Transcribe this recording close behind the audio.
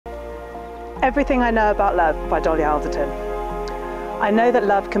Everything I Know About Love by Dolly Alderton. I know that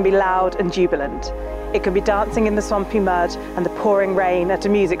love can be loud and jubilant. It can be dancing in the swampy mud and the pouring rain at a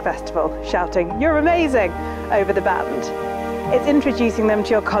music festival, shouting, "You're amazing!" over the band. It's introducing them to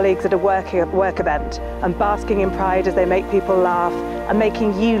your colleagues at a work event and basking in pride as they make people laugh and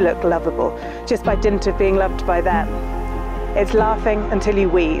making you look lovable just by dint of being loved by them. It's laughing until you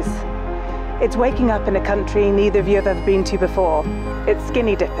wheeze. It's waking up in a country neither of you have ever been to before. It's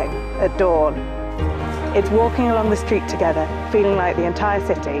skinny dipping at dawn. It's walking along the street together, feeling like the entire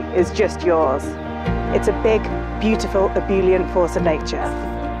city is just yours. It's a big, beautiful, ebullient force of nature.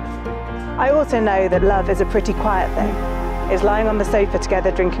 I also know that love is a pretty quiet thing. It's lying on the sofa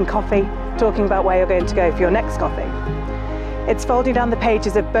together drinking coffee, talking about where you're going to go for your next coffee. It's folding down the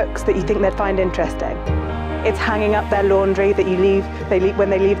pages of books that you think they'd find interesting. It's hanging up their laundry that when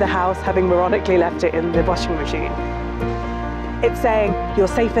they leave the house, having ironically left it in the washing machine. It's saying, "You're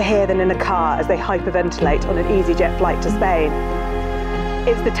safer here than in a car," as they hyperventilate on an EasyJet flight to Spain.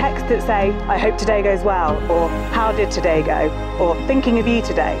 It's the texts that say, "I hope today goes well," or "How did today go?" or "Thinking of you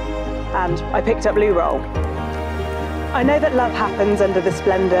today," and "I picked up loo roll." I know that love happens under the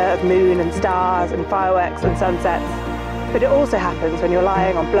splendour of moon and stars and fireworks and sunsets, but it also happens when you're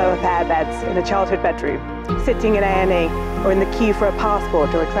lying on blow-up air beds in a childhood bedroom, sitting in A&E, or in the queue for a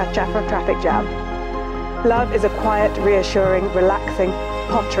passport or a traffic jam. Love is a quiet, reassuring, relaxing,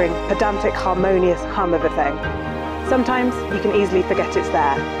 pottering, pedantic, harmonious hum of a thing. Sometimes you can easily forget it's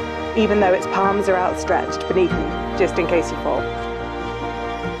there, even though its palms are outstretched beneath you, just in case you fall.